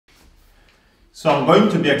So I'm going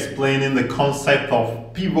to be explaining the concept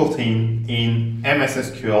of pivoting in MS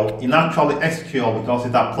SQL, in actually SQL, because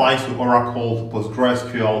it applies to Oracle, to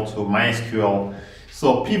PostgreSQL, to MySQL.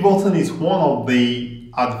 So pivoting is one of the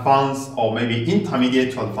advanced or maybe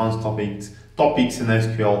intermediate to advanced topics in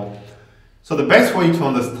SQL. So the best way to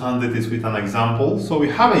understand it is with an example. So we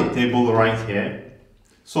have a table right here.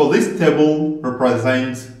 So this table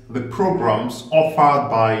represents the programs offered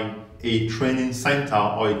by a training center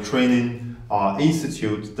or a training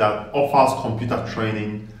institute that offers computer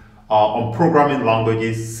training on programming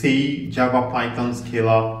languages, C, Java, Python,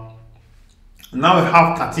 Scala. Now we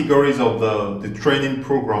have categories of the training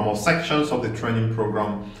program or sections of the training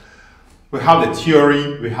program. We have the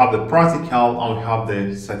theory, we have the practical, and we have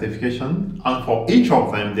the certification. And for each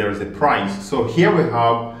of them, there is a price. So here we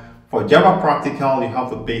have, for Java practical, you have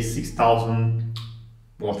to pay 6,000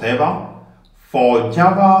 whatever. For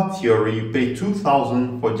Java theory, you pay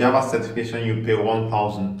 2,000. For Java certification, you pay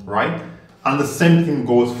 1,000, right? And the same thing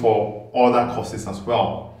goes for other courses as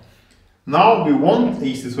well. Now we want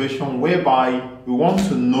a situation whereby we want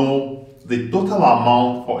to know the total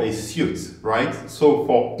amount for a suite, right? So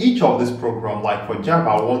for each of this program, like for Java,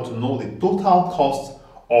 I want to know the total cost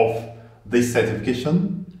of this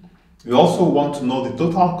certification. We also want to know the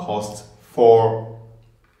total cost for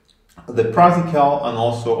the practical and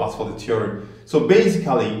also as for the theory. So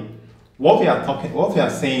basically, what we are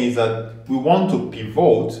saying is that we want to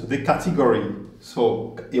pivot the category.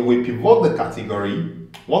 So if we pivot the category,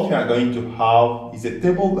 what we are going to have is a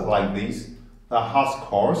table like this that has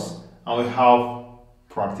course, and we have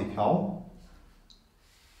practical.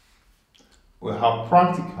 We have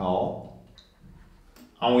practical,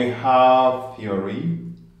 and we have theory,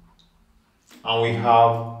 and we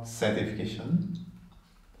have certification.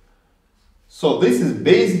 So this is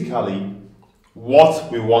basically what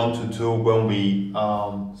we want to do when we,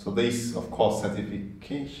 so this of course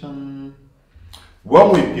certification.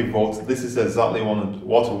 When we pivot, this is exactly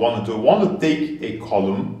what we want to do. We want to take a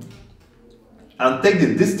column and take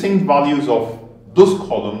the distinct values of those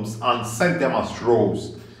columns and set them as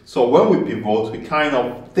rows. So when we pivot, we kind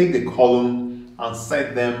of take the column and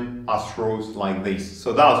set them as rows like this.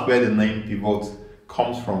 So that's where the name pivot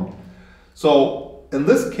comes from. So in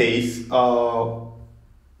this case,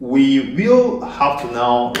 we will have to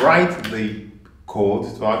now write the code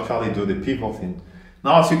to actually do the pivoting.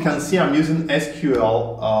 Now, as you can see, I'm using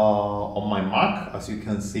SQL on my Mac. As you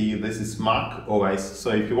can see, this is Mac OS. So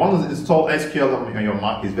if you want to install SQL on your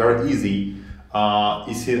Mac, it's very easy.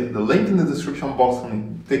 You see the link in the description box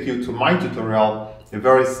can take you to my tutorial, a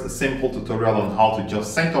very simple tutorial on how to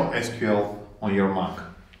just set up SQL on your Mac.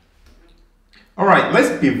 All right, let's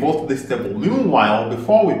pivot this table. Meanwhile,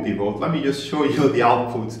 before we pivot, let me just show you the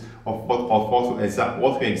output of what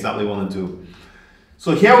we exactly want to do.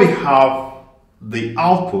 So here we have the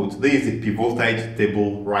output. This is the pivoted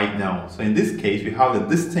table right now. So in this case, we have the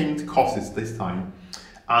distinct courses this time.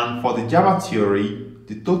 And for the Java theory,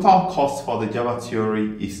 the total cost for the Java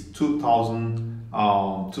theory is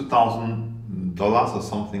 $2,000 or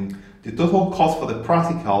something. The total cost for the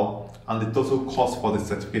practical and the total cost for the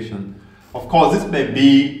certification. Of course, this may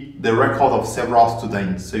be the record of several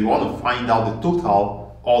students. So you want to find out the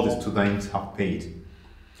total all the students have paid.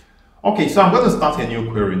 Okay, so I'm going to start a new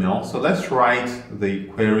query now. So let's write the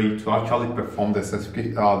query to actually perform the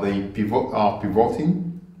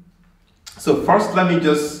pivoting. So first, let me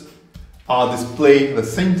just display the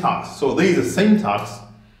syntax. So there is a syntax,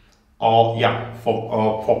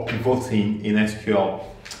 for pivoting in SQL.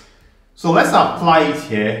 So let's apply it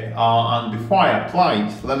here. And before I apply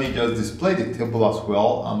it, let me just display the table as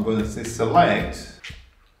well. I'm going to say select.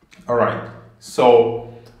 All right. So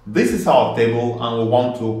this is our table and we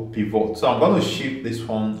want to pivot. So I'm going to shift this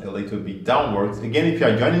one a little bit downwards. Again, if you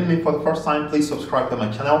are joining me for the first time, please subscribe to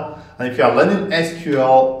my channel. And if you are learning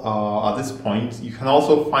SQL at this point, you can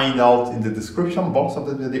also find out in the description box of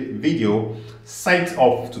the video set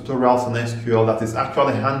of tutorials on SQL that is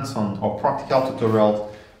actually hands-on or practical tutorials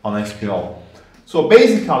on SQL. So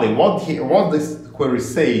basically what this query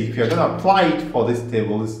says, if you're going to apply it for this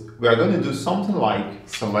table, is we are going to do something like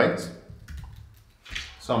select.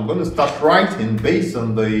 So I'm going to start writing based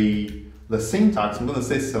on the syntax. I'm going to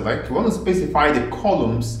say select. We want to specify the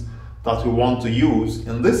columns that we want to use.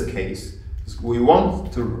 In this case, we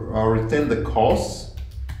want to retain the course.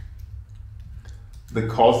 The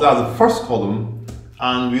course, that's the first column.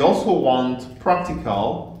 And we also want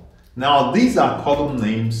practical. Now these are column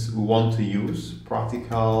names we want to use: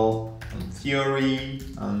 practical and theory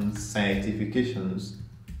and certifications.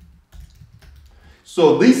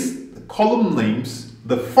 So these column names,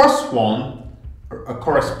 the first one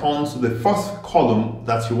corresponds to the first column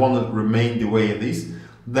that you want to remain the way it is.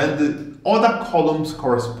 Then the other columns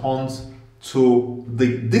corresponds to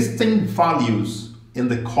the distinct values in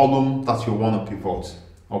the column that you want to pivot.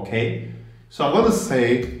 Okay, so I'm going to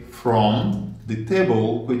say from the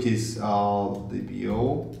table, which is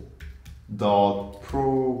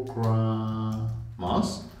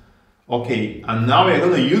dbo.programmers. Okay, and now we're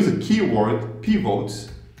going to use the keyword pivot,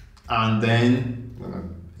 and then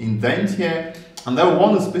indent here, and then we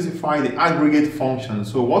want to specify the aggregate function.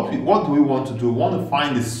 So what do we want to do? We want to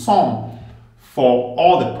find the sum for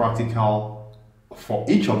all the practical for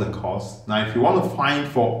each of the costs. Now, if you want to find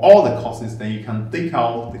for all the courses, then you can take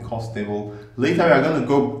out the cost table. Later, we are going to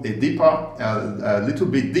go a little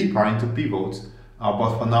bit deeper into pivots,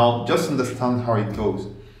 but for now, just understand how it goes.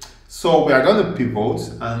 So we are going to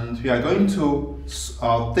pivot, and we are going to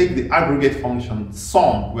take the aggregate function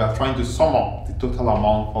sum. We are trying to sum up the total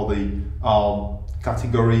amount for the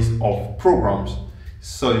categories of programs.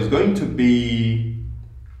 So it's going to be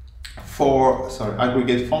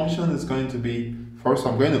aggregate function is going to be, first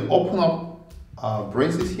I'm going to open up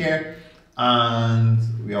braces here, and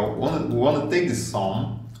we want to take the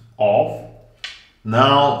sum of,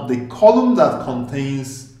 now the column that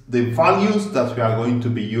contains the values that we are going to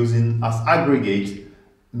be using as aggregate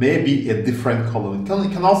may be a different column.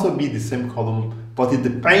 It can also be the same column, but it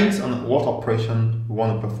depends on what operation we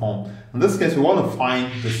want to perform. In this case, we want to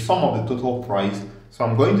find the sum of the total price. So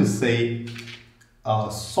I'm going to say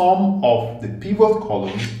sum of the pivot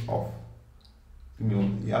column of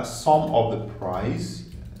sum of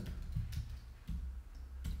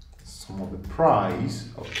the price,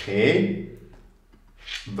 okay.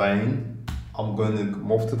 Then I'm going to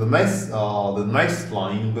move to the next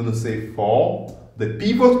line. I'm going to say for the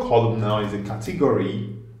pivot column now is a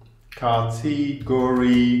category and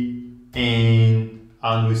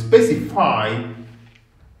we specify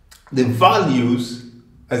the values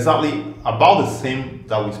exactly about the same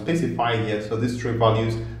that we specified here. So these three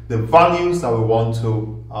values, the values that we want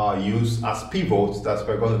to use as pivots, that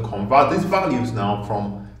we're going to convert these values now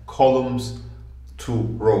from columns to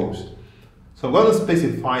rows. So I'm going to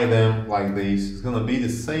specify them like this. It's going to be the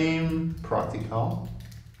same practical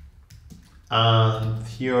and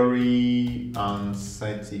theory and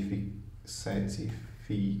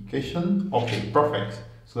certification. Okay, perfect.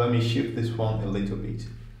 So let me shift this one a little bit.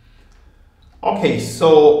 Okay,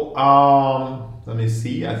 so let me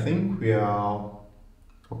see. I think we are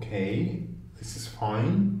okay. This is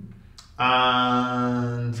fine.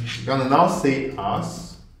 And I'm gonna now say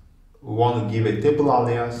as we want to give a table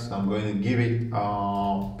alias. So I'm going to give it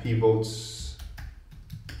pivots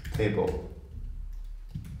table.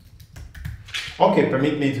 Okay,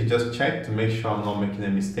 permit me to just check to make sure I'm not making a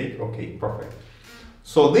mistake. Okay, perfect.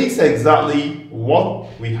 So this is exactly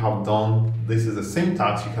what we have done. This is the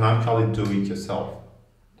syntax. You can actually do it yourself.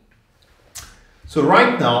 So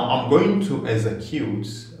right now I'm going to execute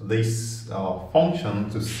this function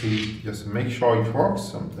to see, just make sure it works.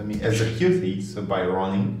 So let me execute it. So by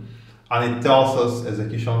running, and it tells us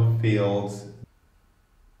execution failed.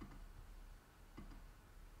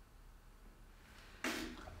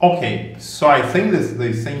 Okay, so I think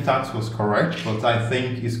the syntax was correct, but I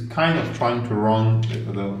think it's kind of trying to run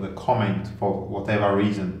the comment for whatever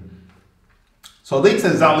reason. So that's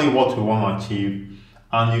exactly what we want to achieve,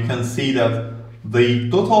 and you can see that the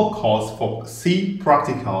total cost for C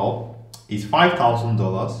practical is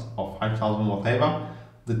 $5,000 or 5,000 whatever.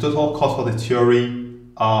 The total cost for the theory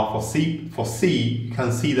for C, you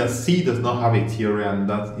can see that C does not have a theory, and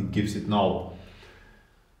that it gives it null,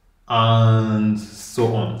 and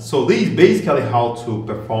so on. So this is basically how to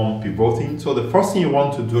perform pivoting. So the first thing you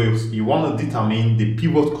want to do is you want to determine the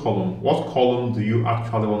pivot column. What column do you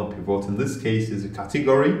actually want to pivot? In this case is a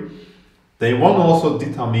category. Then you want to also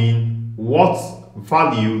determine what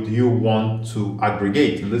value do you want to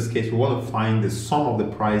aggregate. In this case, we want to find the sum of the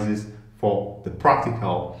prices for the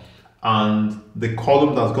practical, and the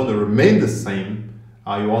column that's going to remain the same,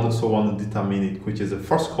 you also want to determine it, which is the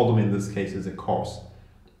first column. In this case is the course.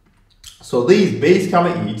 So this is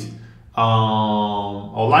basically it.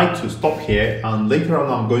 I'd like to stop here, and later on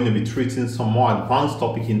I'm going to be treating some more advanced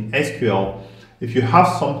topic in SQL. If you have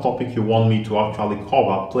some topic you want me to actually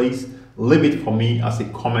cover, please leave it for me as a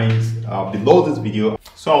comment below this video.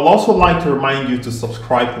 So I'd also like to remind you to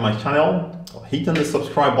subscribe to my channel. Hit on the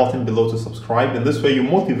subscribe button below to subscribe, and this way you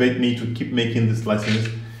motivate me to keep making these lessons.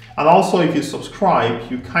 And also, if you subscribe,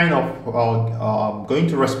 you kind of going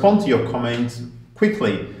to respond to your comments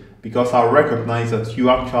quickly, because I recognize that you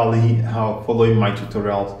actually are following my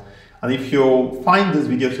tutorials. And if you find this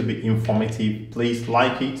video to be informative, please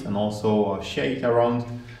like it and also share it around.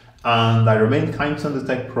 And I remain Kindson the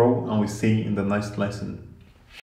Tech Pro, and we see you in the next lesson.